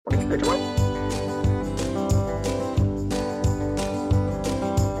Enjoy.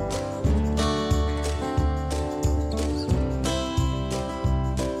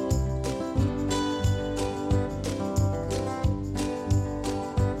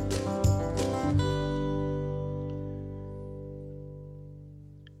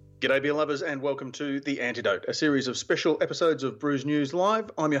 G'day beer lovers and welcome to The Antidote, a series of special episodes of Brews News Live.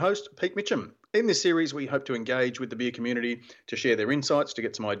 I'm your host, Pete Mitchum. In this series, we hope to engage with the beer community, to share their insights, to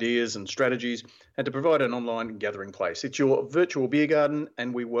get some ideas and strategies, and to provide an online gathering place. It's your virtual beer garden,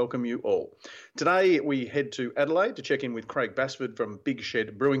 and we welcome you all. Today, we head to Adelaide to check in with Craig Basford from Big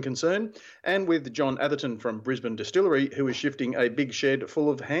Shed Brewing Concern, and with John Atherton from Brisbane Distillery, who is shifting a big shed full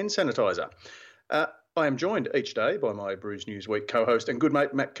of hand sanitizer. I am joined each day by my Brews News Week co-host and good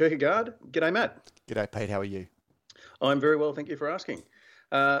mate, Matt Kierkegaard. G'day, Matt. G'day, Pete. How are you? I'm very well, thank you for asking.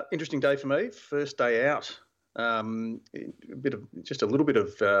 Interesting day for me. First day out. Just a little bit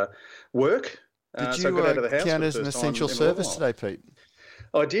of work. Did you so I got out of the house count as an essential service today, Pete?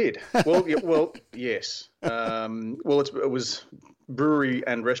 I did. Well, yes. It was brewery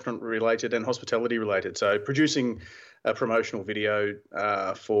and restaurant related and hospitality related. So producing a promotional video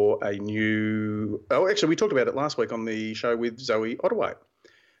for a new... Oh, actually, we talked about it last week on the show with Zoe Ottaway,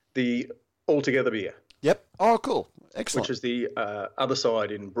 the Altogether beer. Yep. Oh, cool. Excellent. Which is the other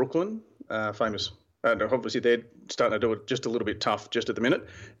side in Brooklyn, famous. Obviously, they're starting to do it just a little bit tough just at the minute.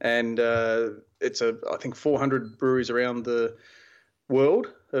 And it's, I think, 400 breweries around the world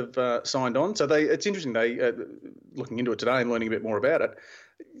have signed on. So it's interesting. They looking into it today and learning a bit more about it.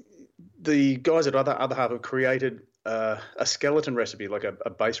 The guys at other half have created a skeleton recipe, like a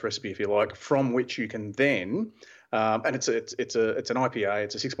base recipe, if you like, from which you can then, and it's an IPA,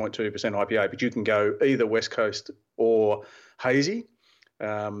 it's a 6.2% IPA, but you can go either West Coast or hazy.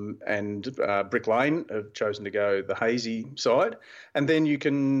 And Brick Lane have chosen to go the hazy side, and then you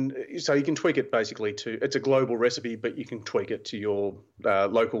can tweak it basically to, it's a global recipe, but you can tweak it to your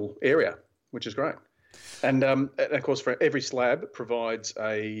local area, which is great. And of course, for every slab provides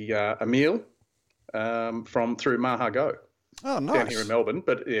a meal through Maha Go. Oh, nice. Down here in Melbourne,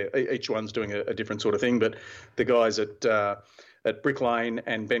 but yeah, each one's doing a different sort of thing. But the guys at Brick Lane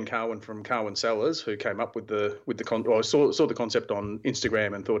and Ben Carwin from Carwin Cellars, who came up with I saw the concept on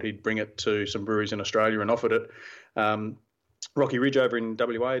Instagram and thought he'd bring it to some breweries in Australia and offered it. Rocky Ridge over in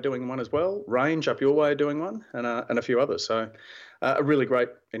WA are doing one as well. Range up your way are doing one, and a few others. So a really great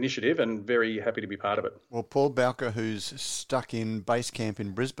initiative, and very happy to be part of it. Well, Paul Bowker, who's stuck in base camp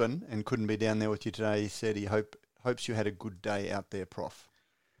in Brisbane and couldn't be down there with you today, said he hopes you had a good day out there, Prof.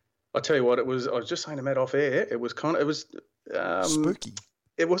 I tell you what, I was just saying to Matt off air, it was spooky.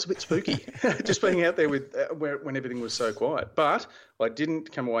 It was a bit spooky, just being out there with when everything was so quiet. But I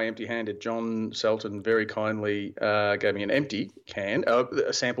didn't come away empty-handed. John Selton very kindly gave me an empty can,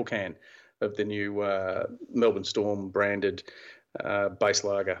 a sample can of the new Melbourne Storm branded base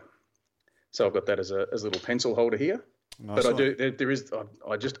lager. So I've got that as a little pencil holder here. Nice. But one.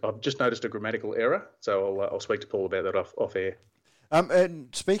 I've just noticed a grammatical error, so I'll speak to Paul about that off air. And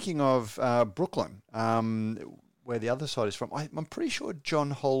speaking of Brooklyn, where the other side is from, I'm pretty sure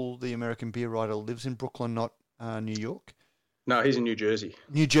John Hull, the American beer writer, lives in Brooklyn, not New York. No, he's in New Jersey.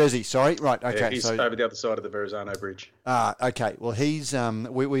 New Jersey, sorry. Right, okay. Yeah, he's over the other side of the Verrazano Bridge. Okay. Well, he's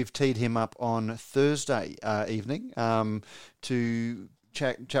we've teed him up on Thursday evening to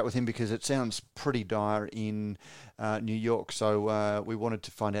chat with him because it sounds pretty dire in New York. So we wanted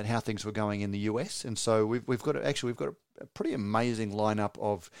to find out how things were going in the US, and so we've got a pretty amazing lineup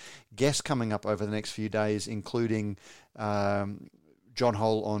of guests coming up over the next few days, including John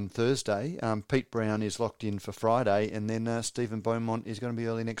Hull on Thursday. Pete Brown is locked in for Friday, and then Stephen Beaumont is going to be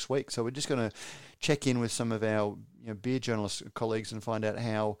early next week. So we're just going to check in with some of our beer journalist colleagues and find out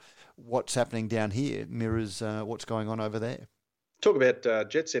how what's happening down here mirrors what's going on over there. Talk about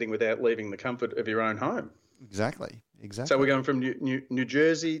jet setting without leaving the comfort of your own home. Exactly. So we're going from New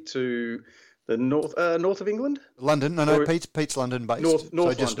Jersey to the north of England? London. No, Pete's London based.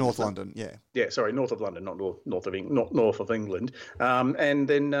 North London, yeah. Yeah, sorry, north of London, not north of England. And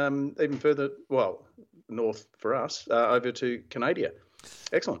then even further, north for us, over to Canada.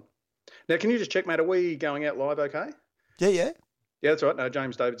 Excellent. Now, can you just check, mate, are we going out live okay? Yeah. Yeah, that's right. No,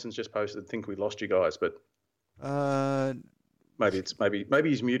 James Davidson's just posted, think we lost you guys, but maybe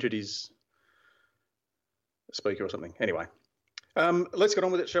he's muted his speaker or something. Anyway. Let's get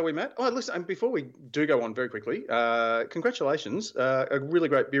on with it, shall we, Matt? Oh, listen, and before we do go on very quickly, congratulations. A really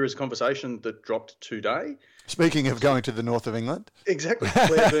great Beer as a Conversation that dropped today. Speaking of going to the north of England. Exactly.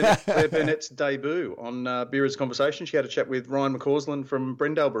 Claire Burnett's debut on Beer as a Conversation. She had a chat with Ryan McCausland from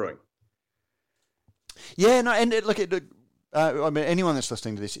Brendale Brewing. Yeah, no, and I mean, anyone that's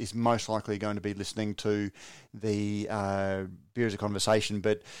listening to this is most likely going to be listening to the Beer as a Conversation,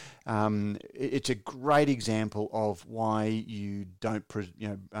 but it's a great example of why you don't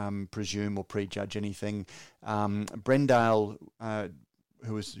presume or prejudge anything. Brendale,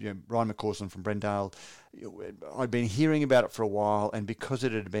 who was Ryan McCausland from Brendale, I'd been hearing about it for a while, and because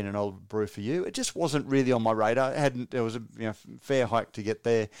it had been an old brew for you, it just wasn't really on my radar. There was a fair hike to get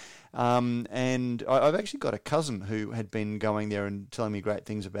there, and I've actually got a cousin who had been going there and telling me great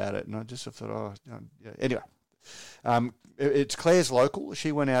things about it, and I just thought, anyway. It's Claire's local.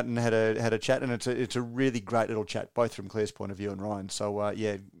 She went out and had a chat, and it's a really great little chat, both from Claire's point of view and Ryan. So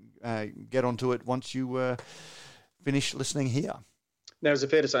get onto it once you finish listening here. Now, is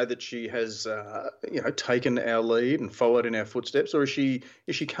it fair to say that she has, taken our lead and followed in our footsteps, or is she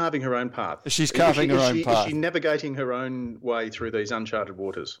carving her own path? She's carving her own path. Is she navigating her own way through these uncharted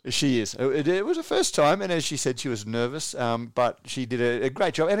waters? She is. It was a first time, and as she said, she was nervous, but she did a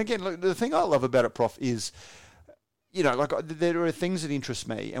great job. And again, look, the thing I love about it, Prof, is, there are things that interest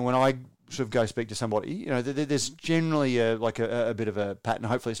me, and when I sort of go speak to somebody, there's generally a bit of a pattern.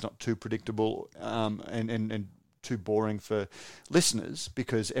 Hopefully, it's not too predictable, and too boring for listeners,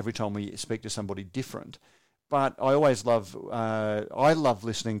 because every time we speak to somebody different. But I always love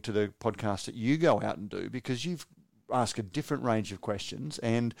listening to the podcast that you go out and do, because you've asked a different range of questions,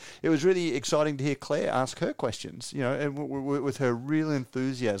 and it was really exciting to hear Claire ask her questions, and with her real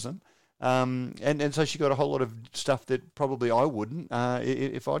enthusiasm. And so she got a whole lot of stuff that probably I wouldn't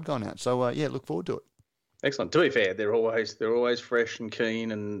if I'd gone out. So look forward to it. Excellent. To be fair, they're always fresh and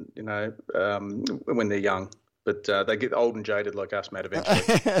keen, and when they're young. But they get old and jaded like us, Matt,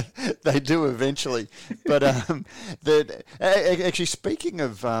 eventually. They do eventually. But actually, speaking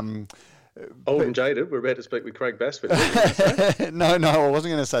of... old and jaded, we're about to speak with Craig Basford. No, I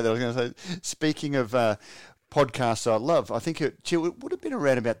wasn't going to say that. I was going to say, speaking of podcasts I love, I think it would have been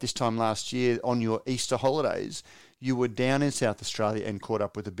around about this time last year on your Easter holidays. You were down in South Australia and caught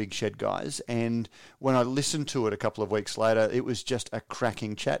up with the Big Shed guys. And when I listened to it a couple of weeks later, it was just a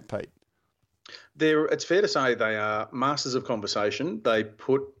cracking chat, Pete. It's fair to say they are masters of conversation. They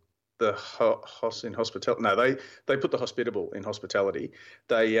put the in hospitality. No, they put the hospitable in hospitality.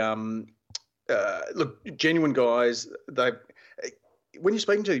 They look, genuine guys. When you're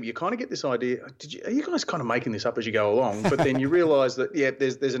speaking to them, you kind of get this idea: are you guys kind of making this up as you go along? But then you realise that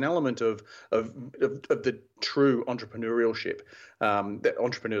there's an element of the true entrepreneurship, that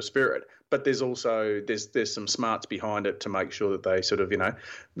entrepreneur spirit. But there's also there's some smarts behind it to make sure that they sort of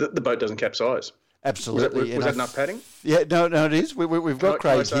the boat doesn't capsize. Absolutely. Was that enough padding? Yeah, no, it is. We've got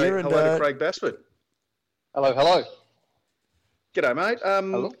Craig here. Hello to Craig Basford. Hello. G'day, mate.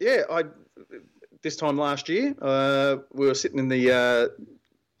 Hello. Yeah, this time last year, we were sitting in the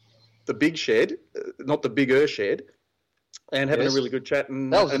Big Shed, not the bigger shed, and having a really good chat.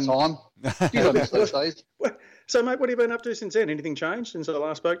 And that was the time. You don't miss those days. So, mate, what have you been up to since then? Anything changed since I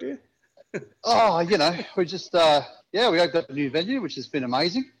last spoke to you? We just, we opened up a new venue, which has been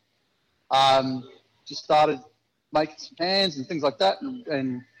amazing. Just started making some pans and things like that,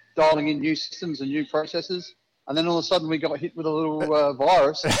 and dialing in new systems and new processes. And then all of a sudden we got hit with a little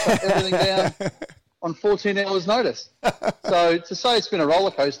virus and shut everything down on 14 hours notice. So to say it's been a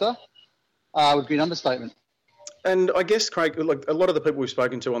roller coaster would be an understatement. And I guess, Craig, like a lot of the people we've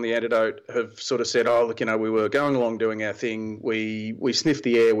spoken to on the Antidote have sort of said, we were going along doing our thing. We sniffed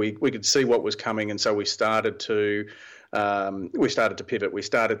the air. We could see what was coming. And so we started to pivot. We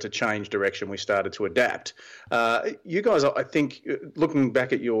started to change direction. We started to adapt. You guys, I think, looking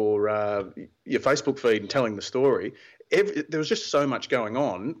back at your Facebook feed and telling the story, there was just so much going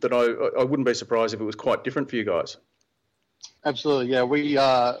on that I wouldn't be surprised if it was quite different for you guys. Absolutely, yeah.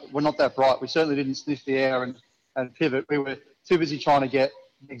 We're not that bright. We certainly didn't sniff the air and pivot. We were too busy trying to get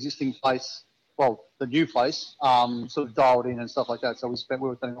the existing place, the new place, sort of dialed in and stuff like that. So we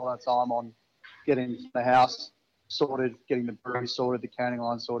were spending all our time on getting the house sorted, getting the brewery sorted, the canning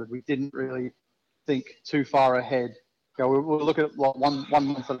line sorted. We didn't really think too far ahead. We'll look at one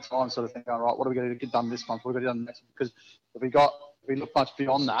month at a time, sort of think, all right, what are we going to get done this month? What are we going to get done next month? Because if we look much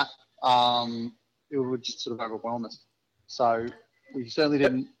beyond that, it would just sort of overwhelm us. So we certainly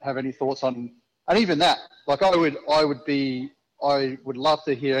didn't have any thoughts on, and even that, like I would love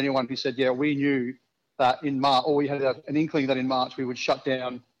to hear anyone who said, yeah, we knew that in March, or we had an inkling that in March we would shut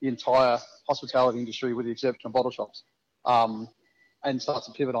down the entire hospitality industry with the exception of bottle shops, and start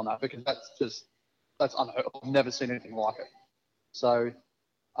to pivot on that, because that's unheard of. I've never seen anything like it. So,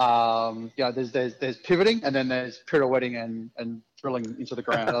 there's pivoting, and then there's pirouetting and drilling into the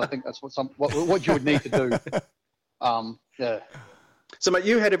ground. I think that's what you would need to do. Yeah. So, mate,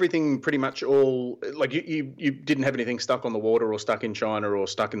 you had everything pretty much all, like you didn't have anything stuck on the water or stuck in China or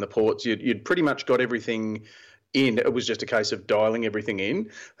stuck in the ports. You'd pretty much got everything in. It was just a case of dialing everything in.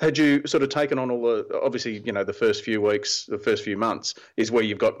 Had you sort of taken on all the, obviously, the first few weeks, the first few months is where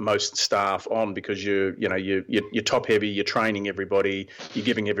you've got most staff on because you're top heavy, you're training everybody, you're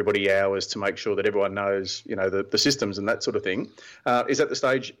giving everybody hours to make sure that everyone knows, the systems and that sort of thing. Is that the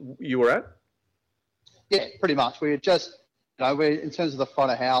stage you were at? Yeah, pretty much. We had just, we in terms of the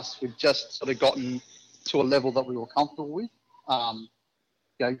front of house, we've just sort of gotten to a level that we were comfortable with.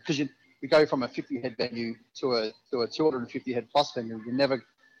 Because we go from a 50-head venue to a 250-head plus venue. We're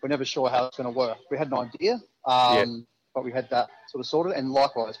never sure how it's going to work. We had an idea, but we had that sort of sorted. And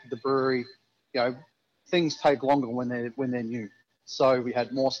likewise with the brewery, things take longer when they're new. So we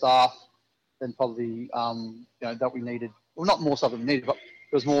had more staff than probably that we needed. Well, not more staff than we needed, but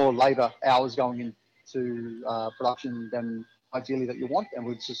there was more labour hours going into production than ideally that you want, and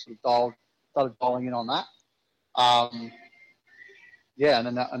we just sort of started dialing in on that.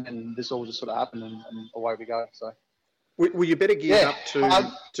 And then this all just sort of happened, and away we go. So, were you better geared up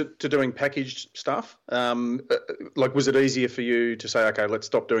to doing packaged stuff? Was it easier for you to say, okay, let's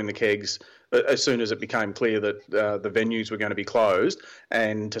stop doing the kegs as soon as it became clear that the venues were going to be closed,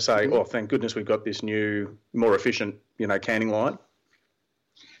 and to say, oh, thank goodness we've got this new, more efficient, canning line?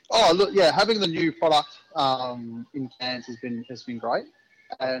 Oh, look, yeah, having the new product in cans has been great,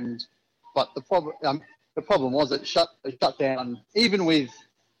 but the problem was it shut down. Even with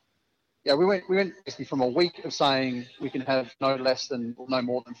we went basically from a week of saying we can have no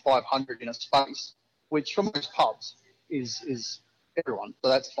more than 500 in a space, which for most pubs is everyone, so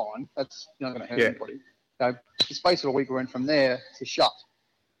that's fine. That's not going to hurt anybody. The space of a week we went from there to shut.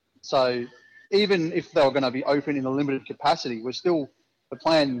 So even if they were going to be open in a limited capacity, the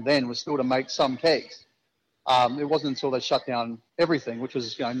plan then was still to make some kegs. It wasn't until they shut down everything, which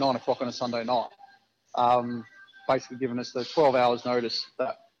was 9 o'clock on a Sunday night, basically giving us the 12 hours notice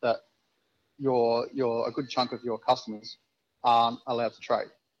that a good chunk of your customers aren't allowed to trade.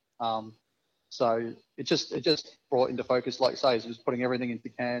 So it just brought into focus, like you say, is just putting everything into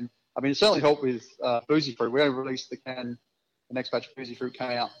can. I mean, it certainly helped with Boozy Fruit. We only released the next batch of Boozy Fruit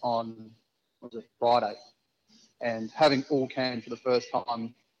came out on Friday. And having all canned for the first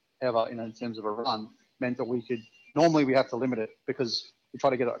time ever in terms of a run meant that normally we have to limit it because we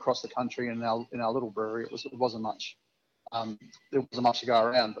try to get it across the country, and in our little brewery it wasn't much. There wasn't much to go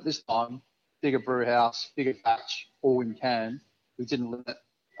around. But this time, bigger brew house, bigger batch, all in can. We didn't limit.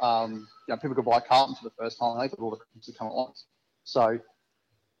 People could buy cartons for the first time, and they thought all the cartons would come at once. So,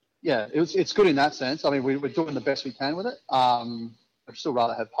 yeah, it's good in that sense. I mean, we're doing the best we can with it. I'd still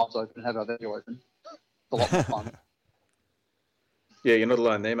rather have pubs open and have our venue open. A lot more fun. Yeah, you're not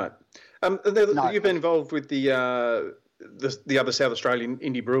alone there, mate. No. You've been involved with the other South Australian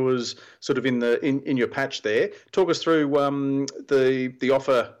indie brewers, sort of in your patch there. Talk us through the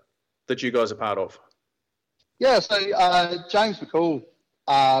offer that you guys are part of. Yeah, so James McCall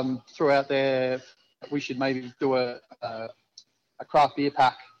threw out there we should maybe do a craft beer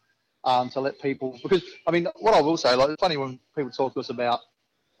pack to let people, because I mean, what I will say, it's funny when people talk to us about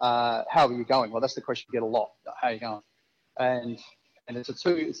how are you going? Well, that's the question you get a lot. How are you going? And it's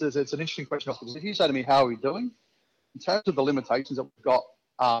an interesting question, because if you say to me, how are we doing? In terms of the limitations that we've got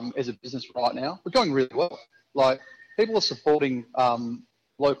as a business right now, we're going really well. Like, people are supporting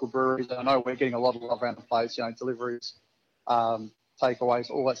local breweries. I know we're getting a lot of love around the place, deliveries, takeaways,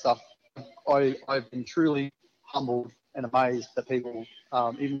 all that stuff. I've been truly humbled and amazed that people,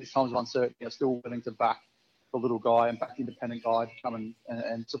 even in times of uncertainty, are still willing to back the little guy and back the independent guy to come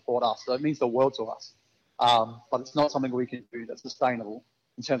and support us. So it means the world to us. But it's not something we can do that's sustainable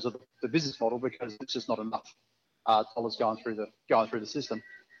in terms of the business model, because it's just not enough dollars going through the system.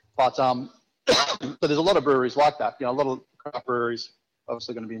 But so there's a lot of breweries like that. A lot of craft breweries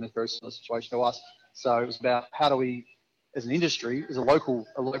obviously going to be in a very similar situation to us. So it was about, how do we, as an industry, as a local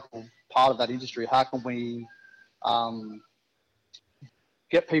part of that industry, how can we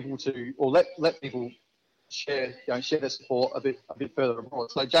get people to, or let people share their support a bit further abroad.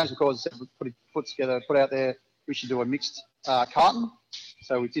 So James McCall said put out there we should do a mixed carton.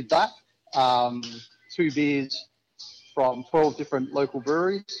 So we did that. 2 beers from 12 different local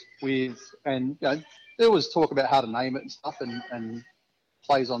breweries and there was talk about how to name it and stuff, and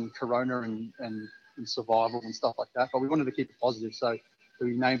plays on Corona and survival and stuff like that. But we wanted to keep it positive, so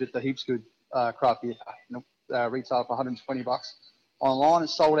we named it the Heaps Good Craft Beer Pack. Retail for $120 online. It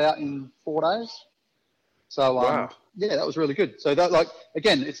sold out in 4 days. So wow. Yeah, that was really good. So that,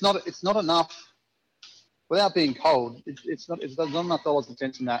 again, it's not enough. Without being cold, there's not enough dollars and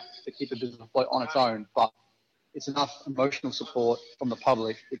cents in that to keep the business afloat on its own. But it's enough emotional support from the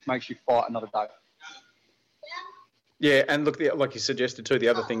public. It makes you fight another day. Yeah, and look, like you suggested too, the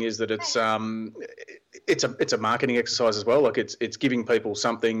other thing is that it's a marketing exercise as well. Like it's giving people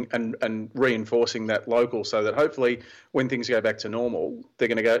something and reinforcing that local, so that hopefully when things go back to normal, they're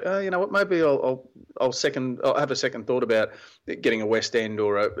going to go, oh, you know what, maybe I'll have a second thought about getting a West End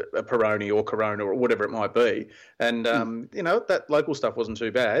or a Peroni or Corona or whatever it might be. And you know, that local stuff wasn't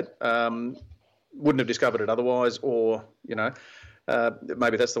too bad. Wouldn't have discovered it otherwise, or you know,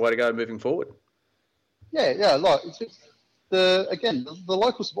 maybe that's the way to go moving forward. Yeah. Like it's just the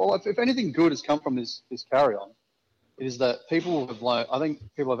local support. If anything good has come from this carry on, it is that people have learned. I think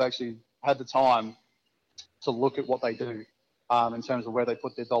people have actually had the time to look at what they do in terms of where they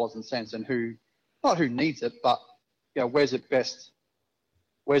put their dollars and cents, and not who needs it, but you know, where's it best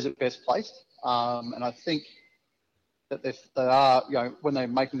placed. And I think that they are, you know, when they're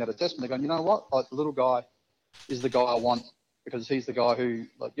making that assessment, they're going, you know what, like the little guy is the guy I want, because he's the guy who,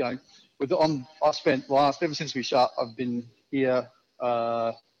 like, you know, ever since we shut, I've been here,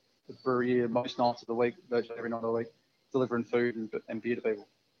 the brewery here most nights of the week, virtually every night of the week, delivering food and beer to people.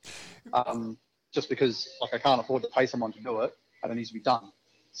 Just because, like, I can't afford to pay someone to do it, and it needs to be done.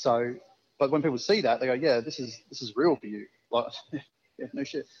 So, but when people see that, they go, yeah, this is real for you. Like, yeah, no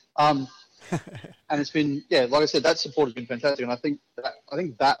shit. And it's been, yeah, like I said, that support has been fantastic, and I think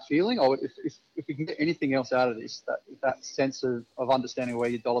that feeling, if we can get anything else out of this, that sense of understanding where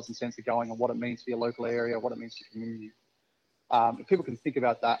your dollars and cents are going and what it means for your local area, what it means for your community, if people can think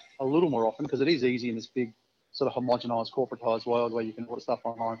about that a little more often, because it is easy in this big sort of homogenized, corporatized world where you can order stuff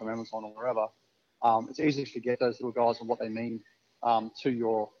online from Amazon or wherever. It's easy to forget those little guys and what they mean to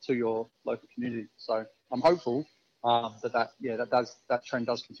your local community. So I'm hopeful that trend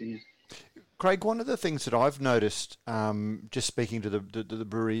does continue. Craig, one of the things that I've noticed, just speaking to the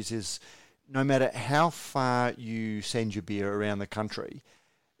breweries, is no matter how far you send your beer around the country,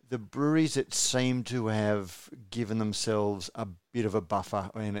 the breweries that seem to have given themselves a bit of a buffer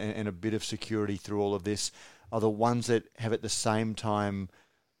and a bit of security through all of this are the ones that have at the same time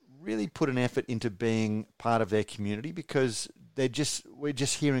really put an effort into being part of their community, because we're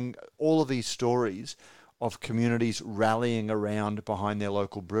just hearing all of these stories of communities rallying around behind their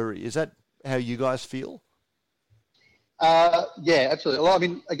local brewery. Is that how you guys feel? Yeah, absolutely. Well, I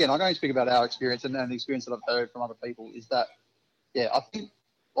mean, again, I'm going to speak about our experience and the experience that I've heard from other people is that, yeah, I think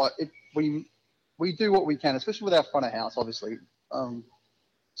like we do what we can, especially with our front of house, obviously,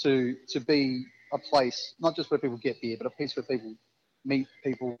 to be a place not just where people get beer, but a place where people meet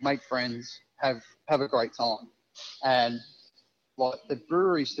people, make friends, have a great time. And like the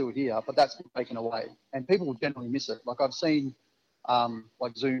brewery's still here, but that's been taken away, and people will generally miss it. Like I've seen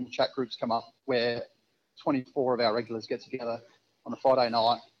like Zoom chat groups come up where 24 of our regulars get together on a Friday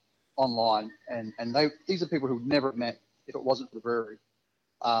night online, and these are people who would never have met if it wasn't for the brewery.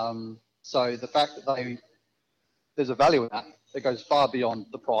 So the fact that there's a value in that goes far beyond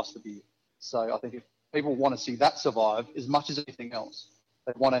the price of the beer. So I think if people want to see that survive as much as anything else,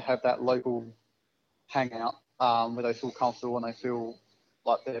 they want to have that local hangout where they feel comfortable and they feel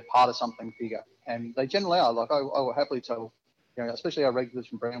like they're part of something bigger. And they generally are. Like I will happily tell, you know, especially our regulars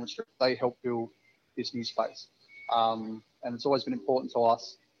from Brownwood Street, they help build this new space. And it's always been important to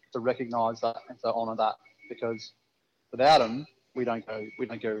us to recognise that and to honour that, because without them, we don't go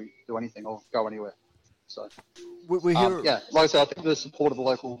do anything or go anywhere. So we hear, yeah, like I said, I think the support of the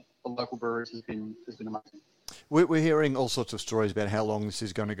local breweries has been amazing. We're hearing all sorts of stories about how long this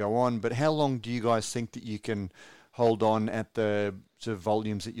is going to go on, but how long do you guys think that you can hold on at the sort of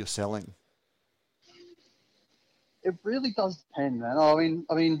volumes that you're selling? It really does depend, man. I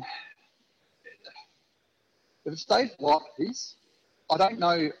mean, if it stayed like this, I don't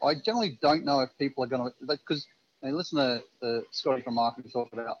know. I generally don't know if people are going to, because listen to Scotty from marketing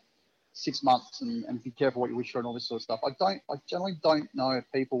talk about 6 months and be careful what you wish for and all this sort of stuff. I generally don't know if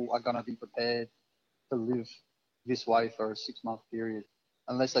people are going to be prepared to live this way for a 6-month period,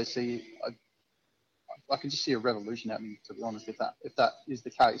 unless they see. I can just see a revolution happening, to be honest. If that is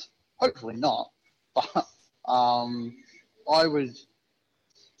the case, hopefully not. But I would.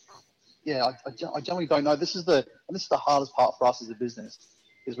 Yeah, I generally don't know. This is the hardest part for us as a business,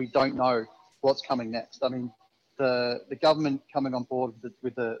 is we don't know what's coming next. I mean, the government coming on board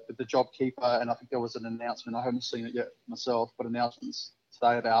with the JobKeeper, and I think there was an announcement. I haven't seen it yet myself, but announcements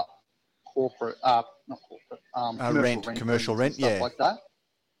today about commercial rent, stuff yeah, like that.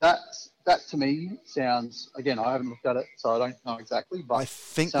 That to me sounds, again, I haven't looked at it, so I don't know exactly. But I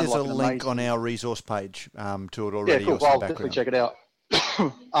think there's a link on our resource page to it already. Yeah, cool. Well, I'll definitely check it out.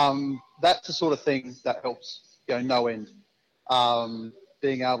 That's the sort of thing that helps, no end.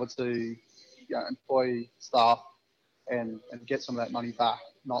 Being able to, employ staff and get some of that money back.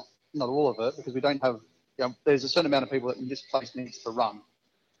 Not all of it, because we don't have. There's a certain amount of people that this place needs to run.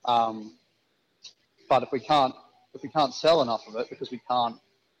 But if we can't sell enough of it because we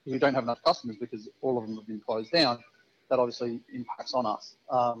don't have enough customers because all of them have been closed down, that obviously impacts on us.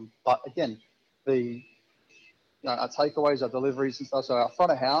 But again, our takeaways, our deliveries and stuff. So our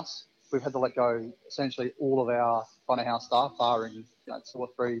front of house, we've had to let go essentially all of our front of house staff, barring 2 or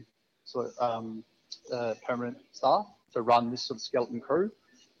 3 permanent staff to run this sort of skeleton crew.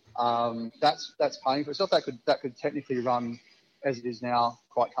 That's paying for itself. That could technically run as it is now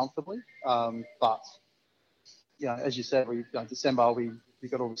quite comfortably. But as you said, December we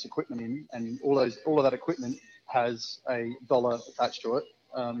got all this equipment in, and all of that equipment has a dollar attached to it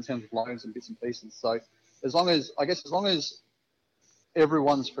in terms of loans and bits and pieces. So as long as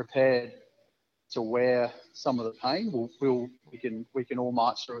everyone's prepared to wear some of the pain, we can all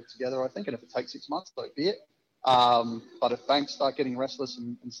march through it together, I think. And if it takes 6 months, so be it. But if banks start getting restless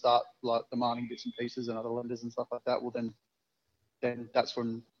and start demanding bits and pieces, and other lenders and stuff like that, well then that's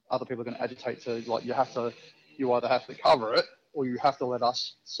when other people are going to agitate to you either have to cover it or you have to let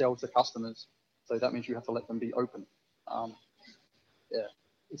us sell to customers. So that means you have to let them be open.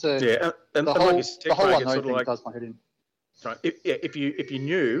 It's the whole unknown thing does my head in. Right. If you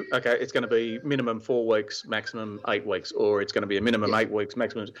knew, okay, it's going to be minimum 4 weeks, maximum 8 weeks, or it's going to be a minimum 8 weeks,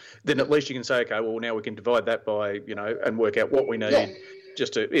 maximum, then at least you can say, okay, well, now we can divide that by, and work out what we need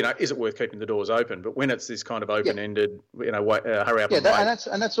just to, is it worth keeping the doors open? But when it's this kind of open-ended, hurry up and wait.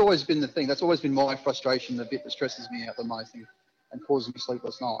 And that's always been the thing. That's always been my frustration, the bit that stresses me out the most and causes me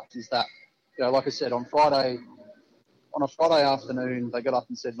sleepless nights, is that, like I said, on a Friday afternoon, they got up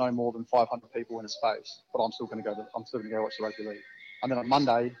and said no more than 500 people in a space, but I'm still going to go watch the rugby league. And then on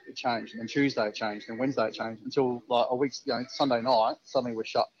Monday it changed, and then Tuesday it changed, and Wednesday it changed, until like a week, Sunday night, suddenly we're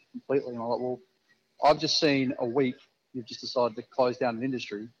shut completely. And I'm like, well, I've just seen a week you've just decided to close down an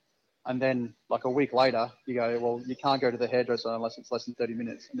industry, and then like a week later you go, well, you can't go to the hairdresser unless it's less than 30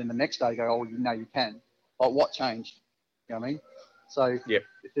 minutes. And then the next day you go, oh, now you can. Like, what changed? You know what I mean? So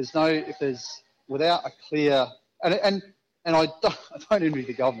if there's without a clear and I don't envy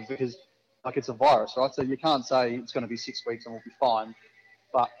the government, because it's a virus, right? So you can't say it's going to be 6 weeks and we'll be fine.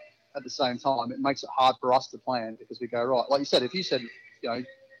 But at the same time, it makes it hard for us to plan, because we go, right, like you said, if you said,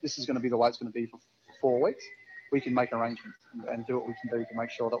 this is going to be the way it's going to be for 4 weeks, we can make arrangements and do what we can do to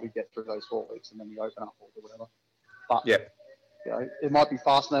make sure that we get through those 4 weeks, and then we open up or do whatever. But it might be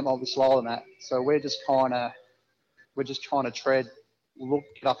faster than that, it might be slower than that. So we're just trying to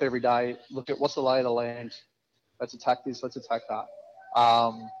get up every day, look at what's the lay of the land. Let's attack this, let's attack that,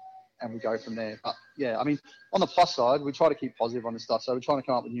 and we go from there. But I mean, on the plus side, we try to keep positive on this stuff. So we're trying to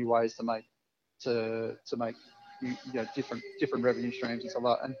come up with new ways to make different revenue streams and stuff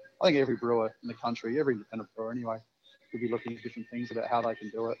like that. And I think every brewer in the country, every independent brewer anyway, will be looking at different things about how they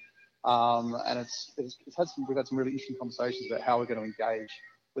can do it. And we've had some really interesting conversations about how we're going to engage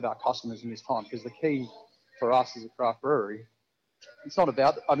with our customers in this time, because the key for us as a craft brewery, it's not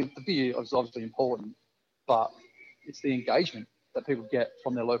about, the beer is obviously important, but it's the engagement that people get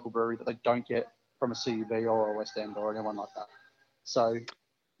from their local brewery that they don't get from a CUB or a West End or anyone like that. So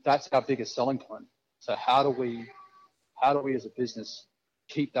that's our biggest selling point. So how do we as a business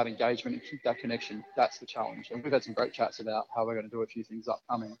keep that engagement and keep that connection? That's the challenge. And we've had some great chats about how we're going to do a few things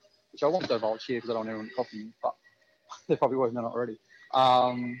upcoming, which I won't divulge here because I don't want anyone to copy me, but they're probably working on it already.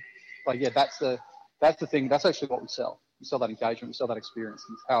 But that's the thing. That's actually what we sell. We sell that engagement. We sell that experience.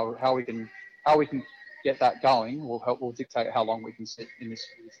 And how we can get that going will dictate how long we can sit in this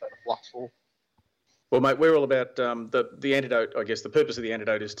state of flux for. Well, mate, we're all about the antidote. I guess the purpose of the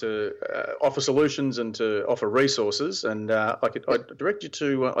antidote is to offer solutions and to offer resources. And I direct you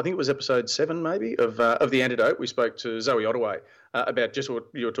to, I think it was episode 7 maybe of the antidote. We spoke to Zoe Ottaway about just what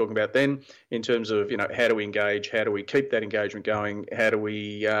you were talking about then, in terms of how do we engage, how do we keep that engagement going, how do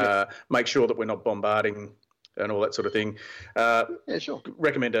we make sure that we're not bombarding and all that sort of thing. Sure.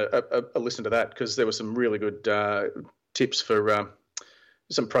 Recommend a listen to that, because there were some really good tips for.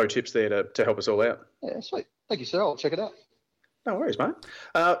 Some pro tips there to help us all out. Yeah, sweet. Thank you, sir. I'll check it out. No worries, mate.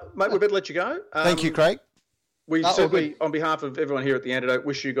 Mate, we better let you go. Thank you, Craig. We certainly, on behalf of everyone here at the Antidote,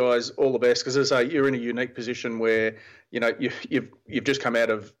 wish you guys all the best, because as I say, you're in a unique position where you've just come out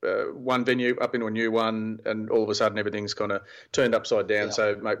of one venue up into a new one, and all of a sudden everything's kind of turned upside down. Yeah.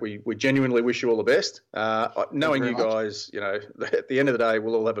 So, mate, we genuinely wish you all the best. Knowing you guys, at the end of the day,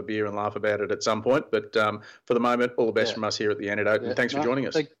 we'll all have a beer and laugh about it at some point. But for the moment, all the best from us here at the Antidote, and thanks for joining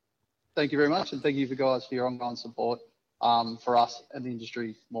us. Thank you very much, and thank you guys for your ongoing support for us and the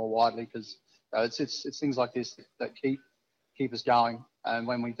industry more widely, because it's things like this that keep keep us going. And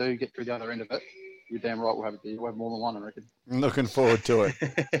when we do get through the other end of it, you're damn right we'll have a beer. We'll have more than one, I reckon. Looking forward to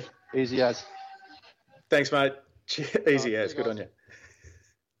it. Easy as. Thanks, mate. Easy as. Good on you.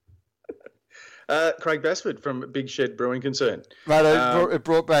 Craig Basford from Big Shed Brewing Concern. Mate, it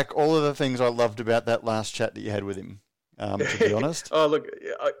brought back all of the things I loved about that last chat that you had with him, to be honest. Oh, look,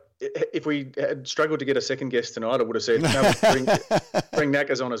 if we had struggled to get a second guest tonight, I would have said, no, bring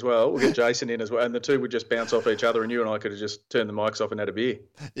Knackers on as well. We'll get Jason in as well. And the two would just bounce off each other, and you and I could have just turned the mics off and had a beer.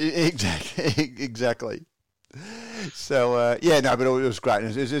 Exactly. So, but it was great.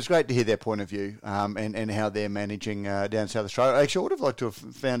 It was great to hear their point of view and how they're managing down South Australia. Actually, I would have liked to have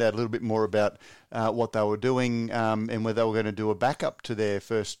found out a little bit more about what they were doing and whether they were going to do a backup to their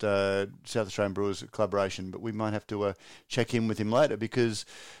first South Australian Brewers collaboration. But we might have to check in with him later because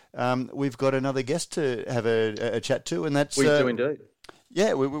we've got another guest to have a chat to, and that's... We do indeed.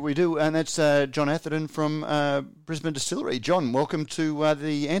 Yeah, we do, and that's John Atherton from Brisbane Distillery. John, welcome to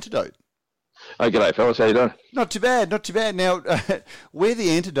the Antidote. Hey, g'day, fellas. How you doing? Not too bad. Now, we're the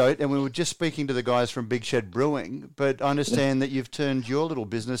Antidote, and we were just speaking to the guys from Big Shed Brewing, but I understand that you've turned your little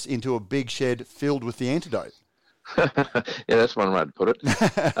business into a big shed filled with the Antidote. Yeah, that's one way to put it.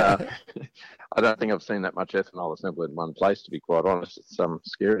 I don't think I've seen that much ethanol assembled in one place, to be quite honest. It's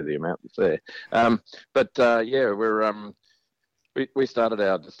scary, the amount that's there. We started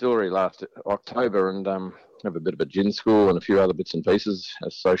our distillery last October and have a bit of a gin school and a few other bits and pieces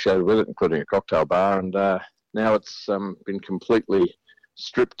associated with it, including a cocktail bar. And now it's been completely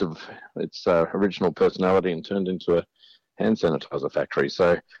stripped of its original personality and turned into a hand sanitizer factory.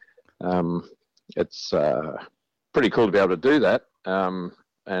 So it's pretty cool to be able to do that.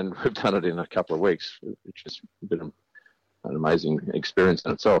 And we've done it in a couple of weeks, which has been an amazing experience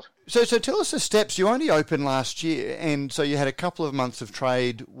in itself. So tell us the steps. You only opened last year, and so you had a couple of months of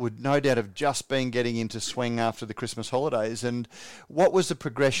trade, would no doubt have just been getting into swing after the Christmas holidays. And what was the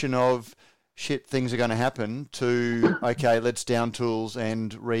progression of, shit, things are going to happen, to, okay, let's down tools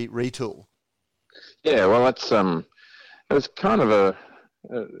and retool? Yeah, well, that's it was kind of a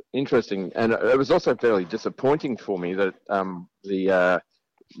interesting, and it was also fairly disappointing for me that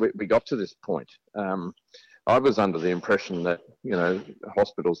we got to this point. I was under the impression that,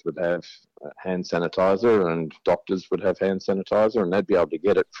 hospitals would have hand sanitizer and doctors would have hand sanitizer and they'd be able to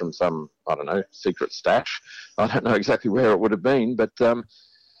get it from some, I don't know, secret stash. I don't know exactly where it would have been, but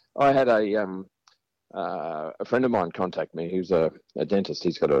I had a friend of mine contact me who's a dentist.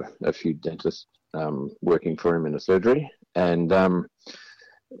 He's got a few dentists working for him in a surgery. And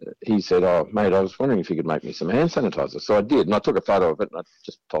he said, oh, mate, I was wondering if you could make me some hand sanitizer. So I did, and I took a photo of it and I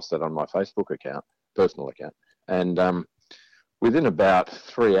just tossed that on my Facebook account. Personal account, and within about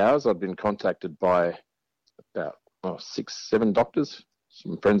 3 hours I'd been contacted by about 6-7 doctors,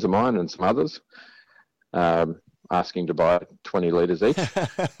 some friends of mine and some others, asking to buy 20 litres each.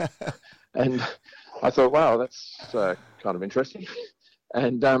 And I thought, wow, that's kind of interesting.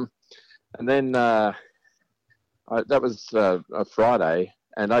 And then that was a Friday,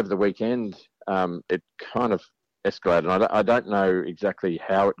 and over the weekend it kind of escalated. I don't know exactly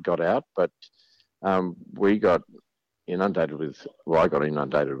how it got out, but I got inundated with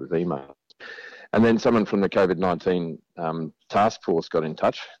emails. And then someone from the COVID-19 task force got in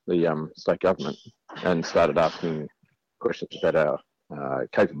touch, the state government, and started asking questions about our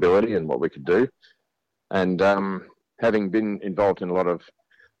capability and what we could do. And having been involved in a lot of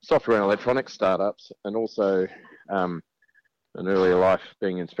software and electronics startups, and also an earlier life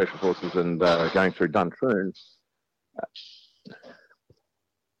being in special forces and going through Duntroon,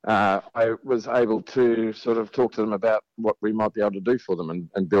 I was able to sort of talk to them about what we might be able to do for them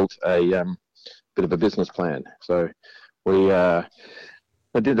and built a bit of a business plan. So I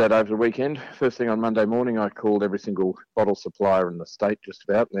did that over the weekend. First thing on Monday morning, I called every single bottle supplier in the state just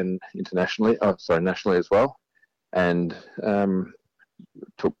about, and then nationally as well, and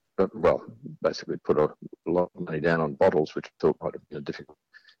basically put a lot of money down on bottles, which I thought might have been a difficult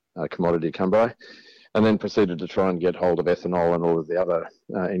commodity to come by. And then proceeded to try and get hold of ethanol and all of the other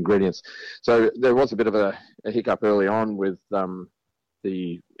ingredients. So there was a bit of a hiccup early on with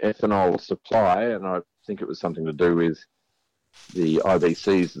the ethanol supply, and I think it was something to do with the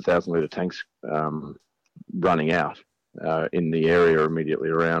IBCs, the 1,000-litre tanks, running out in the area immediately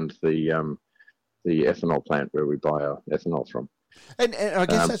around the ethanol plant where we buy our ethanol from. And I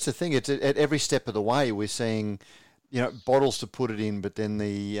guess that's the thing. It's at every step of the way we're seeing, bottles to put it in, but then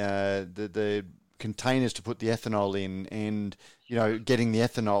the containers to put the ethanol in, and getting the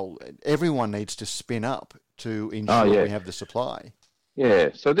ethanol. Everyone needs to spin up to ensure we have the supply. Yeah,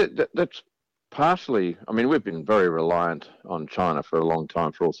 so that's partially. I mean, we've been very reliant on China for a long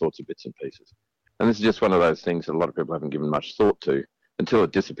time for all sorts of bits and pieces, And this is just one of those things that a lot of people haven't given much thought to until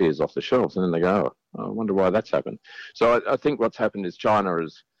it disappears off the shelves. And then they go, oh, I wonder why that's happened. So I think what's happened is China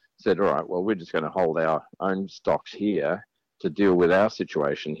has said, all right, well, we're just going to hold our own stocks here to deal with our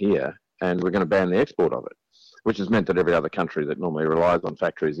situation here, and we're going to ban the export of it, which has meant that every other country that normally relies on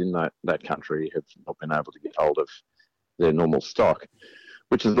factories in that country have not been able to get hold of their normal stock,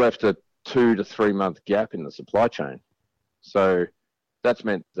 which has left a 2 to 3 month gap in the supply chain. So that's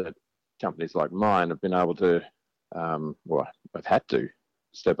meant that companies like mine have been able to, have had to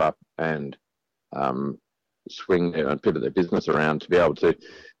step up and swing and pivot their business around to be able to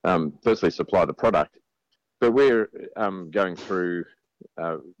firstly supply the product. But we're going through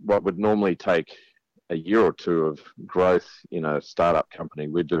what would normally take a year or two of growth in a startup company.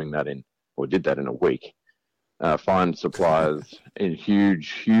 We're doing that did that in a week. Find suppliers in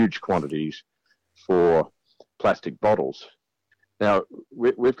huge quantities for plastic bottles. Now,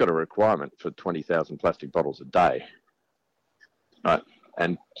 we've got a requirement for 20,000 plastic bottles a day, right?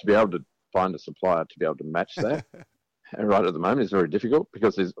 And to be able to find a supplier to be able to match that right at the moment is very difficult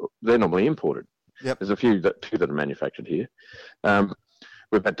because they're normally imported. Yep. There's a few that are manufactured here.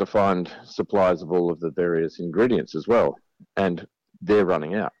 We've had to find suppliers of all of the various ingredients as well, and they're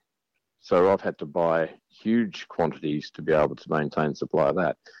running out. So I've had to buy huge quantities to be able to maintain supply of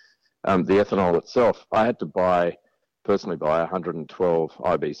that. The ethanol itself, I had to personally buy 112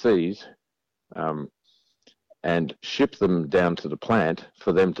 IBCs and ship them down to the plant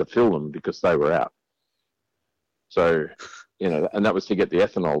for them to fill them because they were out. So, and that was to get the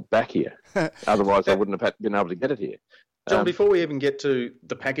ethanol back here. Otherwise, I wouldn't have been able to get it here. John, before we even get to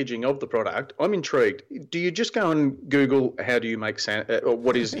the packaging of the product, I'm intrigued. Do you just go and Google how do you make or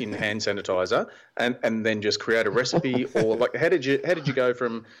what is in hand sanitizer, and then just create a recipe, or like how did you go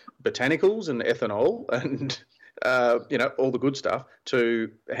from botanicals and ethanol and all the good stuff to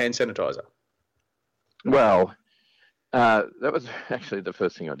hand sanitizer? Well, that was actually the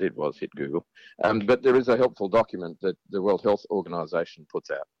first thing I did was hit Google. But there is a helpful document that the World Health Organization puts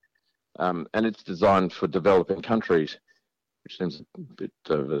out, and it's designed for developing countries, which seems a bit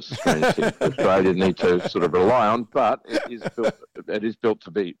of a strange thing for Australia need to sort of rely on, but it is built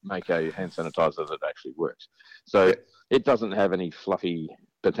to make a hand sanitizer that actually works. So it doesn't have any fluffy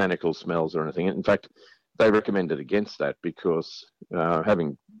botanical smells or anything. In fact, they recommended against that because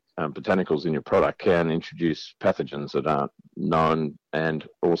having botanicals in your product can introduce pathogens that aren't known and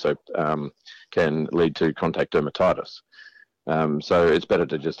also can lead to contact dermatitis. So it's better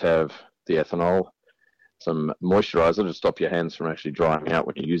to just have the ethanol, some moisturizer to stop your hands from actually drying out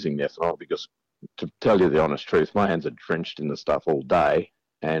when you're using the ethanol, because to tell you the honest truth, my hands are drenched in the stuff all day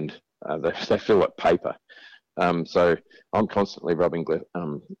and they feel like paper. So I'm constantly rubbing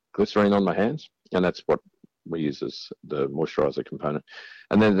glycerine on my hands, and that's what we use as the moisturizer component.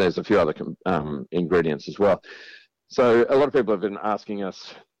 And then there's a few other ingredients as well. So a lot of people have been asking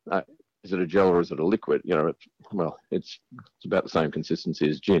us, is it a gel or is it a liquid? It's about the same consistency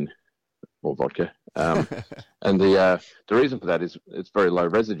as gin or vodka. And the reason for that is it's very low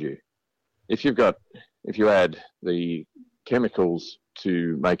residue. If you add the chemicals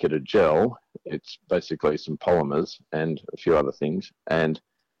to make it a gel, it's basically some polymers and a few other things. And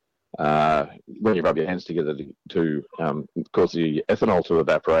when you rub your hands together to cause the ethanol to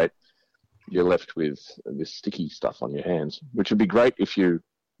evaporate, you're left with this sticky stuff on your hands, which would be great if you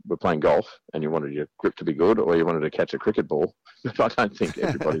were playing golf and you wanted your grip to be good, or you wanted to catch a cricket ball. But I don't think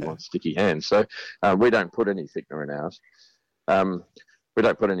everybody wants sticky hands. So we don't put any thickener in ours. We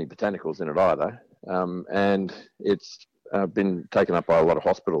don't put any botanicals in it either. And it's been taken up by a lot of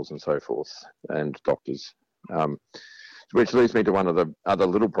hospitals and so forth and doctors. Which leads me to one of the other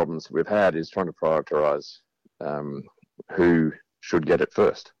little problems we've had is trying to prioritise who should get it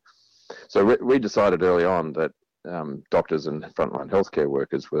first. So we decided early on that doctors and frontline healthcare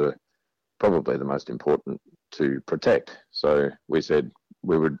workers were probably the most important to protect. So we said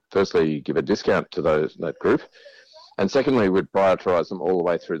we would firstly give a discount to that group, and secondly, we'd prioritise them all the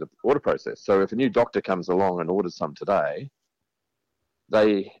way through the order process. So if a new doctor comes along and orders some today,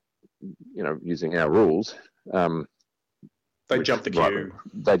 they, using our rules, they jump the queue.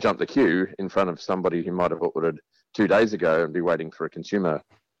 They jump the queue in front of somebody who might have ordered 2 days ago and be waiting for a consumer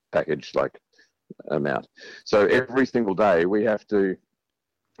package amount. So every single day we have to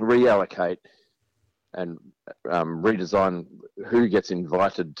reallocate and redesign who gets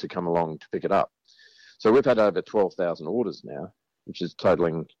invited to come along to pick it up. So we've had over 12,000 orders now, which is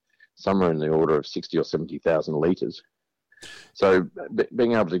totaling somewhere in the order of 60 or 70,000 litres. So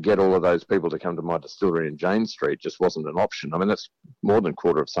being able to get all of those people to come to my distillery in Jane Street just wasn't an option. I mean, that's more than a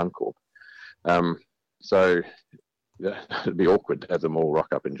quarter of Suncorp. So it'd be awkward to have them all rock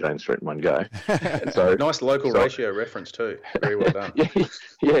up in Jane Street in one go. So nice local ratio reference too. Very well done.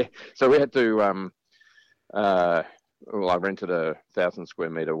 yeah. So we had to. I rented a 1,000 square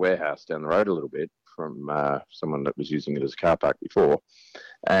metre warehouse down the road a little bit from someone that was using it as a car park before,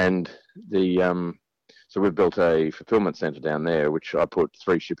 and so we've built a fulfillment centre down there, which I put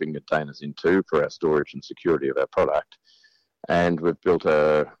 3 shipping containers into for our storage and security of our product, and we've built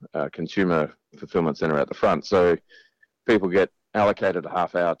a consumer fulfillment centre at the front, so people get allocated a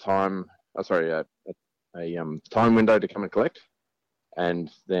half-hour time. A time window to come and collect,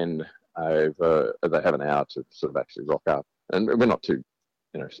 and then they have an hour to sort of actually rock up. And we're not too,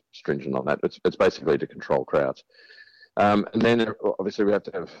 stringent on that. It's basically to control crowds. And then obviously we have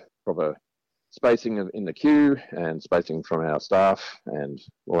to have proper spacing in the queue and spacing from our staff and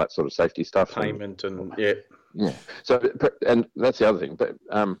all that sort of safety stuff. Payment and yeah. So, and that's the other thing. But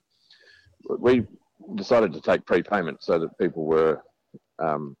we decided to take prepayment so that people were,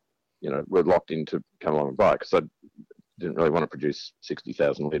 were locked in to come along and buy, because I didn't really want to produce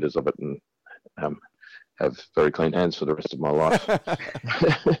 60,000 litres of it and have very clean hands for the rest of my life.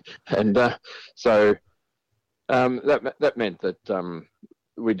 And so that meant that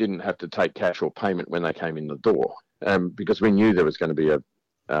we didn't have to take cash or payment when they came in the door, because we knew there was going to be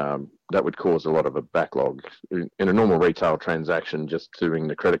that would cause a lot of a backlog. In a normal retail transaction, just doing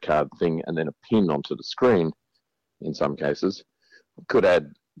the credit card thing and then a PIN onto the screen, in some cases, could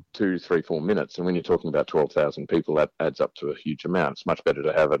add 2, 3, 4 minutes. And when you're talking about 12,000 people, that adds up to a huge amount. It's much better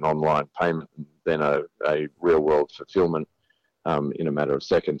to have an online payment than a real world fulfillment in a matter of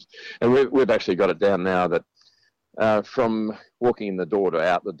seconds. And we've actually got it down now that from walking in the door to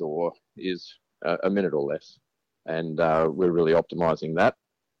out the door is a minute or less. And we're really optimizing that,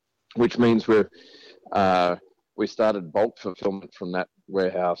 which means we started bulk fulfillment from that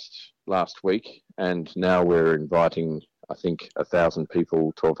warehouse last week, and now we're inviting, I think, 1,000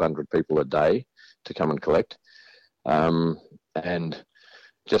 people, 1,200 people a day to come and collect. And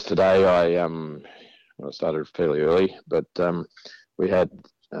just today, I started fairly early, but we had,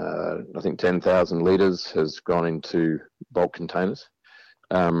 I think, 10,000 litres has gone into bulk containers,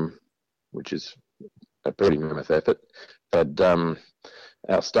 which is a pretty mammoth effort. But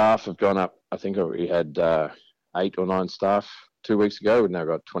our staff have gone up. I think we had 8 or 9 staff 2 weeks ago. We've now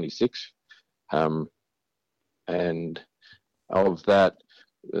got 26. And of that,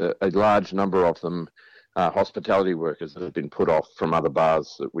 a large number of them are hospitality workers that have been put off from other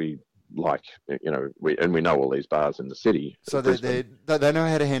bars that we like. We know all these bars in the city. So they know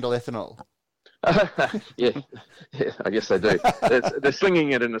how to handle ethanol. yeah, I guess they do. They're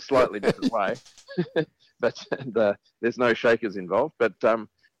slinging it in a slightly different way, but there's no shakers involved. But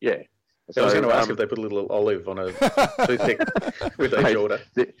yeah. So I was going to ask if they put a little olive on a toothpick with each order.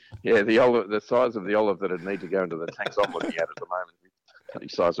 The olive, the size of the olive that would need to go into the tanks I'm looking at the moment, the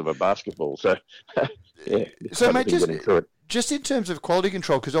size of a basketball. So yeah. So mate, just in terms of quality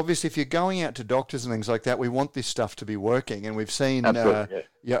control, because obviously if you're going out to doctors and things like that, we want this stuff to be working, and we've seen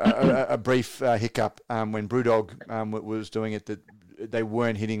a brief hiccup when Brewdog was doing it, that they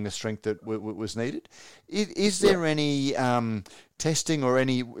weren't hitting the strength that was needed. Is there any testing or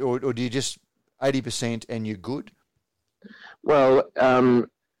do you just 80% and you're good? Well,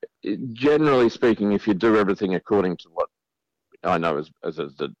 generally speaking, if you do everything according to what I know as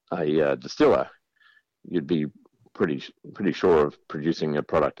a distiller, you'd be pretty sure of producing a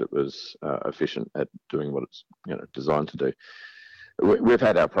product that was efficient at doing what it's designed to do. We've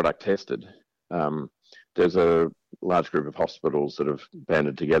had our product tested. There's a large group of hospitals that have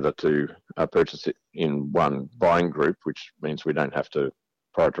banded together to purchase it in one buying group, which means we don't have to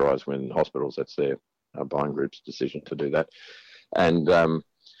prioritise when hospitals. That's their buying group's decision to do that. And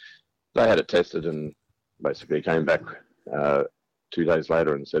they had it tested and basically came back 2 days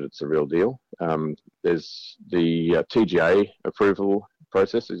later and said it's a real deal. There's the TGA approval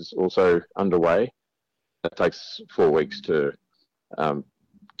process is also underway. That takes 4 weeks to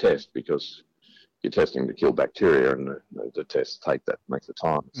test, because you're testing to kill bacteria, and the tests take that length of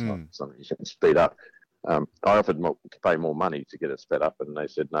time. It's not something you can speed up. I offered to pay more money to get it sped up, and they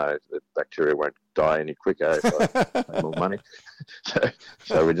said, no, the bacteria won't die any quicker if I pay more money.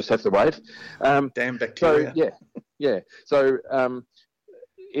 So we just have to wait. Damn bacteria. So, yeah. So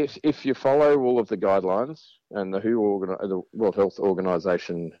if you follow all of the guidelines, and the World Health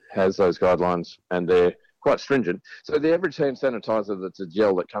Organization has those guidelines, and they're quite stringent. So the average hand sanitizer that's a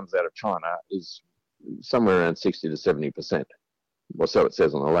gel that comes out of China is somewhere around 60 to 70%. Well, so it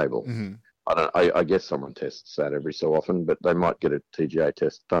says on the label. Mm-hmm. I guess someone tests that every so often, but they might get a TGA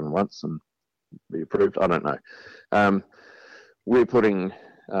test done once and be approved. I don't know. We're putting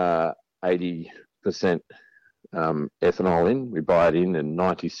 80% ethanol in. We buy it in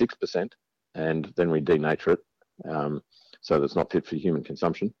 96%, and then we denature it so that it's not fit for human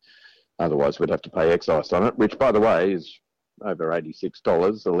consumption. Otherwise, we'd have to pay excise on it, which, by the way, is over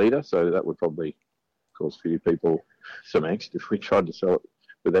 $86 a litre. So that would probably cause a few people some angst if we tried to sell it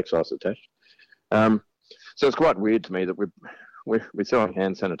with excise attached. So it's quite weird to me that we're selling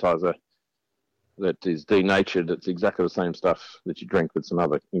hand sanitizer that is denatured. It's exactly the same stuff that you drink with some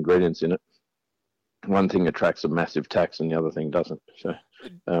other ingredients in it. One thing attracts a massive tax and the other thing doesn't. So,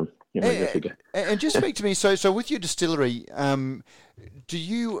 go figure. And just speak to me. So with your distillery, do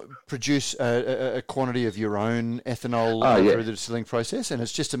you produce a quantity of your own ethanol through the distilling process? And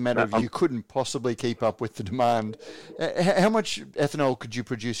it's just a matter of you couldn't possibly keep up with the demand. How much ethanol could you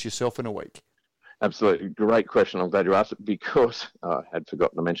produce yourself in a week? Absolutely. Great question. I'm glad you asked it, because I had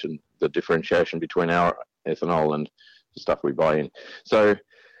forgotten to mention the differentiation between our ethanol and the stuff we buy in. So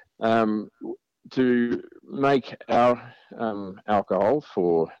to make our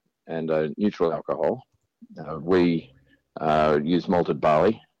alcohol and neutral alcohol, we use malted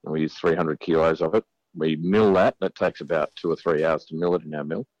barley, and we use 300 kilos of it. We mill that. That takes about 2 or 3 hours to mill it in our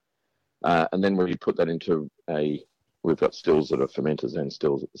mill. And then we put that into we've got stills that are fermenters and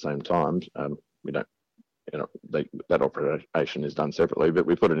stills at the same time. We don't, that operation is done separately, but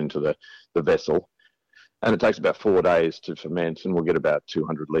we put it into the vessel, and it takes about 4 days to ferment, and we'll get about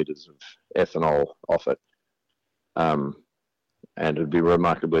 200 litres of ethanol off it. And it'd be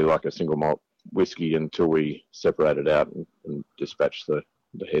remarkably like a single malt whiskey until we separate it out and dispatch the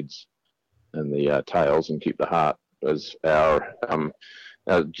heads and the tails and keep the heart as our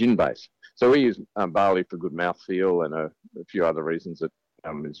gin base. So we use barley for good mouthfeel and a few other reasons. That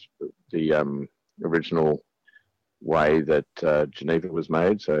is the original way that Geneva was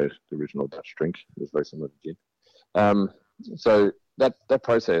made. So the original Dutch drink is very similar to gin. So that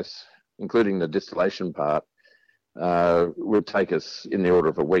process, including the distillation part, would take us in the order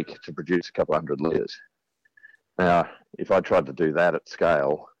of a week to produce a couple 100 litres. Now, if I tried to do that at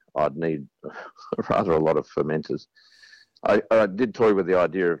scale, I'd need rather a lot of fermenters. I did toy with the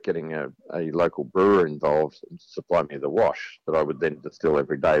idea of getting a local brewer involved and supply me the wash that I would then distill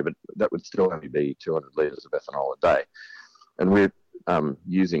every day, but that would still only be 200 litres of ethanol a day. And we're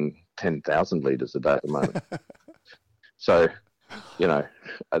using 10,000 litres a day at the moment. So,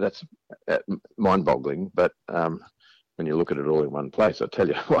 that's mind-boggling, but when you look at it all in one place, I tell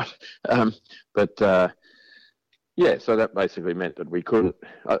you what. So that basically meant that we couldn't.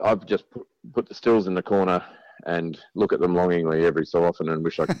 I've just put the stills in the corner and look at them longingly every so often and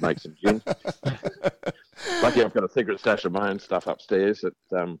wish I could make some gin. Lucky I've got a secret stash of my own stuff upstairs that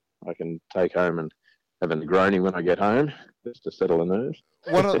I can take home and have a Negroni when I get home, just to settle the nerves.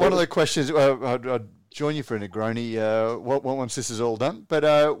 One of the questions, I'd join you for a Negroni once this is all done,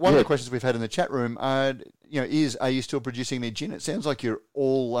 but one of the questions we've had in the chat room is, are you still producing the gin? It sounds like you're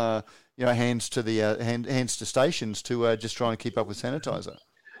all hands to stations to just try and keep up with sanitizer.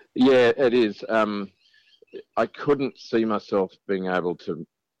 Yeah, it is. I couldn't see myself being able to,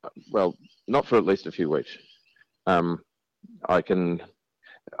 not for at least a few weeks. I've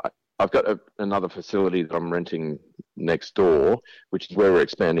got another facility that I'm renting next door, which is where we're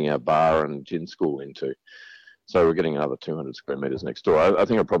expanding our bar and gin school into. So we're getting another 200 square metres next door. I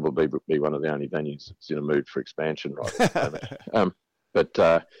think I'll probably be one of the only venues that's in a mood for expansion right at the moment. But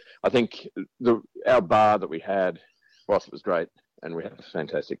I think our bar that we had, whilst it was great, and we had a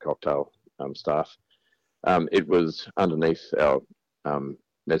fantastic cocktail staff, it was underneath our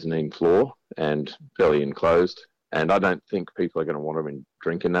mezzanine floor and fairly enclosed. And I don't think people are going to want to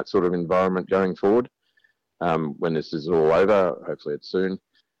drink in that sort of environment going forward. When this is all over, hopefully it's soon,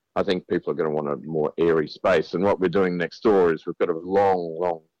 I think people are going to want a more airy space. And what we're doing next door is we've got a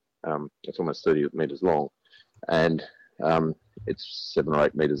long, it's almost 30 metres long, and it's 7 or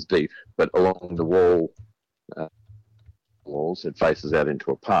 8 metres deep. But along the walls, it faces out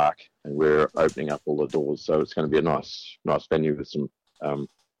into a park, and we're opening up all the doors. So it's going to be a nice venue with some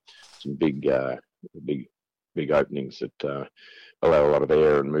big openings that allow a lot of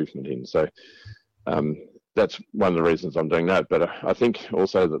air and movement in. So that's one of the reasons I'm doing that. But I think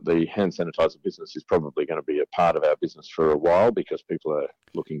also that the hand sanitizer business is probably going to be a part of our business for a while, because people are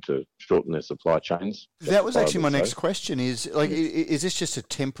looking to shorten their supply chains. That was actually my next question. Is this just a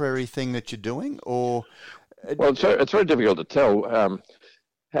temporary thing that you're doing, or? Well, it's very difficult to tell.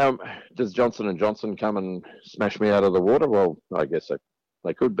 How does Johnson & Johnson come and smash me out of the water? Well, I guess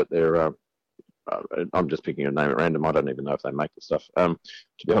they could, but they're. I'm just picking a name at random. I don't even know if they make the stuff, to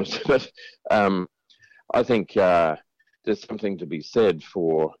be honest. But I think there's something to be said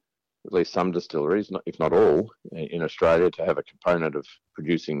for at least some distilleries, if not all, in Australia, to have a component of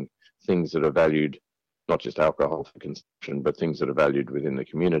producing things that are valued not just alcohol for consumption, but things that are valued within the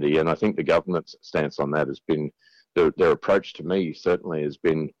community. And I think the government's stance on that has been, their approach to me certainly has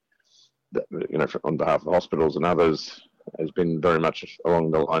been, on behalf of hospitals and others, has been very much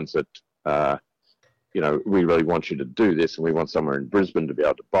along the lines that, we really want you to do this, and we want somewhere in Brisbane to be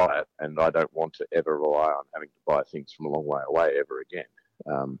able to buy it, and I don't want to ever rely on having to buy things from a long way away ever again.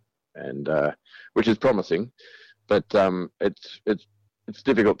 Which is promising, but it's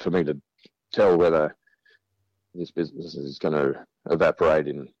difficult for me to tell whether this business is going to evaporate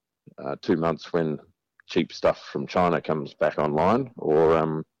in 2 months when cheap stuff from China comes back online,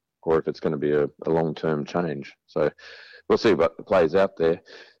 or if it's going to be a long-term change. So we'll see what plays out there.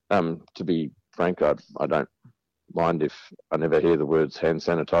 To be frank, I don't mind if I never hear the words hand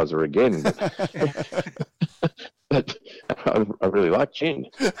sanitizer again. But I really like gin.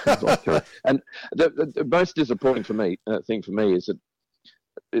 And the most disappointing thing for me is that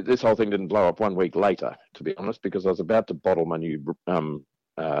this whole thing didn't blow up 1 week later, to be honest, because I was about to bottle my new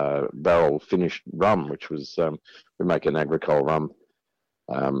barrel finished rum, which was, we make an agricole rum.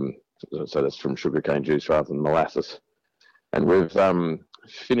 So that's from sugarcane juice rather than molasses. And we've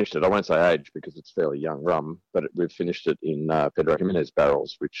finished it. I won't say aged because it's fairly young rum, but we've finished it in Pedro Jimenez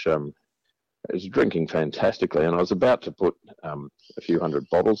barrels, which is drinking fantastically. And I was about to put a few hundred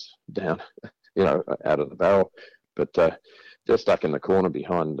bottles down, out of the barrel, but they're stuck in the corner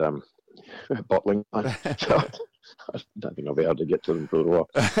behind bottling line. So I don't think I'll be able to get to them for a little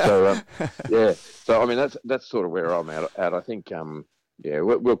while. So yeah. So I mean, that's sort of where I'm at. I think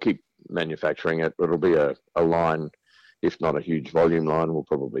we'll keep manufacturing it. It'll be a line. If not a huge volume line, we'll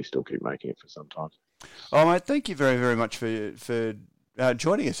probably still keep making it for some time. Oh, mate, thank you very, very much for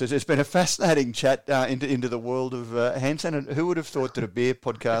joining us. It's been a fascinating chat into the world of hand sanitizer. Who would have thought that a beer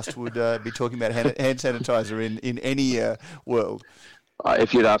podcast would be talking about hand sanitizer in any world?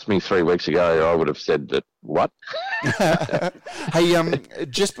 If you'd asked me 3 weeks ago, I would have said that, what? Hey,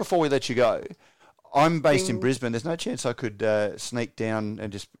 just before we let you go, I'm based in Brisbane. There's no chance I could sneak down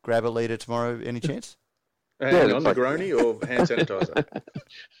and just grab a litre tomorrow, any chance? On Negroni or hand sanitizer?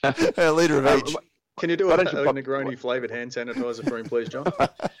 A litre of each. Can you do a Negroni flavoured hand sanitizer for him, please, John?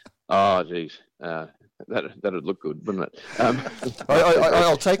 Oh, geez. That'd look good, wouldn't it?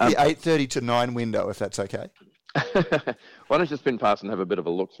 I'll take the 8:30 to 9 window, if that's okay. Why don't you spin past and have a bit of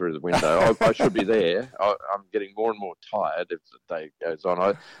a look through the window? I should be there. I'm getting more and more tired as the day goes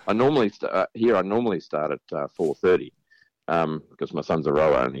on. I normally start at 4:30 because my son's a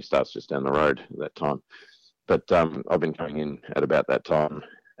rower and he starts just down the road at that time. But I've been coming in at about that time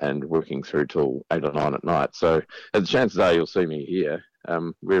and working through till 8 or 9 at night. So the chances are you'll see me here.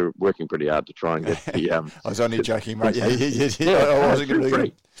 We're working pretty hard to try and get the... I was only joking, mate. Yeah, I wasn't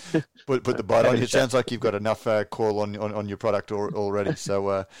going to put the bite on you. It sounds like you've got enough call on your product already.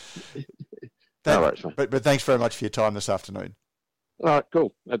 So, no worries, mate. But thanks very much for your time this afternoon. All right,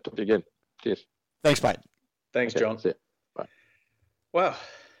 cool. I'll talk to you again. Cheers. Thanks, mate. Thanks, John. That's it. Bye. Wow.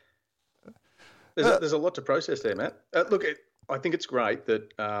 There's a lot to process there, Matt. Look, I think it's great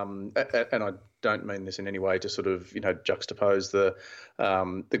that, and I don't mean this in any way to sort of juxtapose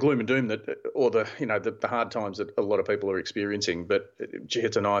the gloom and doom or the hard times that a lot of people are experiencing. But gee,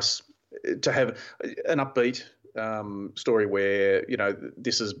 it's a nice to have an upbeat story where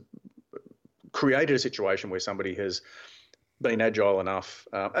this has created a situation where somebody has been agile enough.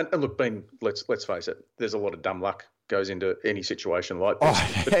 And look, let's face it, there's a lot of dumb luck goes into any situation like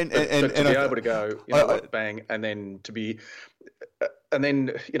this. But to be able to go, bang, and then to be, and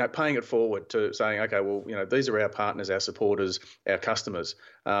then paying it forward to saying, okay, well, these are our partners, our supporters, our customers.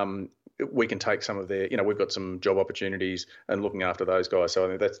 We can take some of their, we've got some job opportunities and looking after those guys. So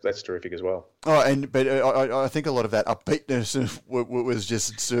I think that's terrific as well. Oh, but I think a lot of that upbeatness was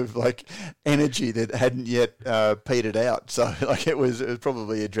just sort of like energy that hadn't yet petered out. So like it was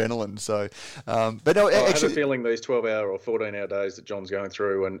probably adrenaline. So, but no, I have a feeling these 12-hour or 14-hour days that John's going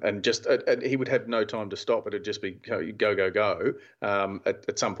through, and just he would have no time to stop. It'd just be go.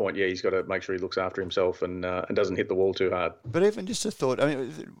 At some point, he's got to make sure he looks after himself and doesn't hit the wall too hard. But even just a thought, I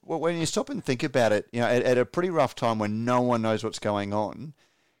mean, when you stop and think about it, at a pretty rough time when no one knows what's going on,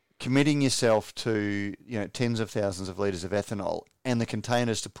 committing yourself to tens of thousands of litres of ethanol and the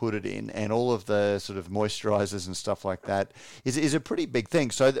containers to put it in and all of the sort of moisturisers and stuff like that is a pretty big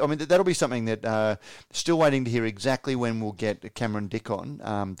thing. So I mean that'll be something that still waiting to hear exactly when we'll get Cameron Dick on,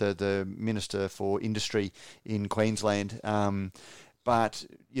 the Minister for Industry in Queensland. But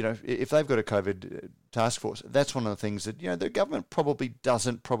if they've got a COVID task force, that's one of the things that the government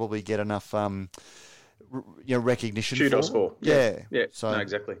doesn't get enough recognition for. Yeah. So, no,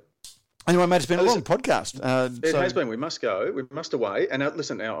 exactly. Anyway, mate, it's been a long podcast. It has been. We must go. We must away. And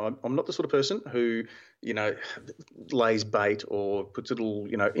listen, now I'm not the sort of person who, lays bait or puts little,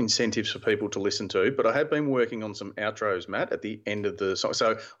 incentives for people to listen to. But I have been working on some outros, Matt, at the end of the song.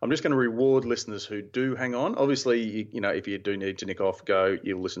 So I'm just going to reward listeners who do hang on. Obviously, if you do need to nick off,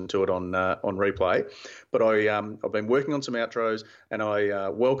 you'll listen to it on replay. But I've been working on some outros, and I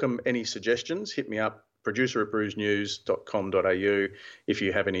welcome any suggestions. Hit me up. producer@brewsnews.com.au if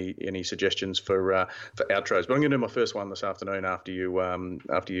you have any suggestions for outros. But I'm going to do my first one this afternoon after you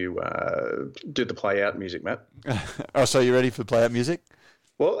do the play out music, Matt. Oh, so you ready for play out music?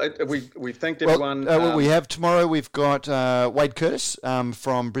 Well, we've thanked everyone. We have tomorrow. We've got Wade Curtis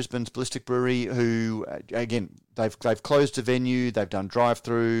from Brisbane's Ballistic Brewery, who again they've closed the venue. They've done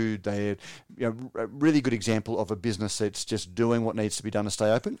drive-through. They're a really good example of a business that's just doing what needs to be done to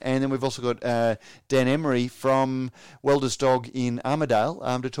stay open. And then we've also got Dan Emery from Welder's Dog in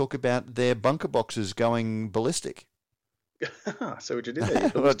Armidale to talk about their bunker boxes going ballistic. So what you did there, you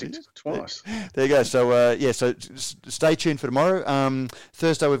ballistic twice. There you go. So so stay tuned for tomorrow.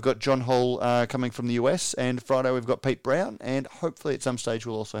 Thursday we've got John Hall coming from the US, and Friday we've got Pete Brown, and hopefully at some stage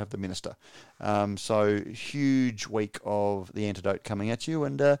we'll also have the Minister. So huge week of the Antidote coming at you.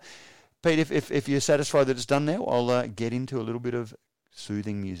 And Pete, if you're satisfied that it's done now, I'll get into a little bit of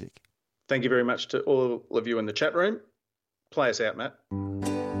soothing music. Thank you very much to all of you in the chat room. Play us out, Matt.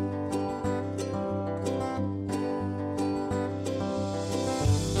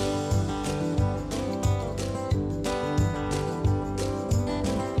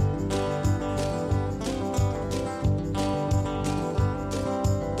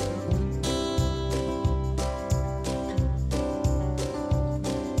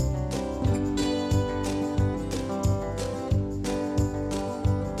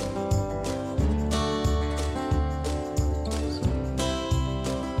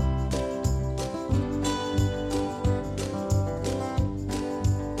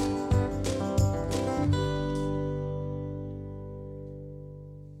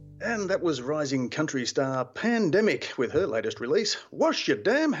 And that was rising country star Pandemic with her latest release, Wash Your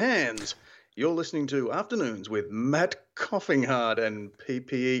Damn Hands. You're listening to Afternoons with Matt Coughing-Hard and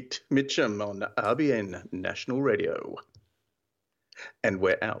Pete Mitchum on RBN National Radio. And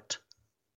we're out.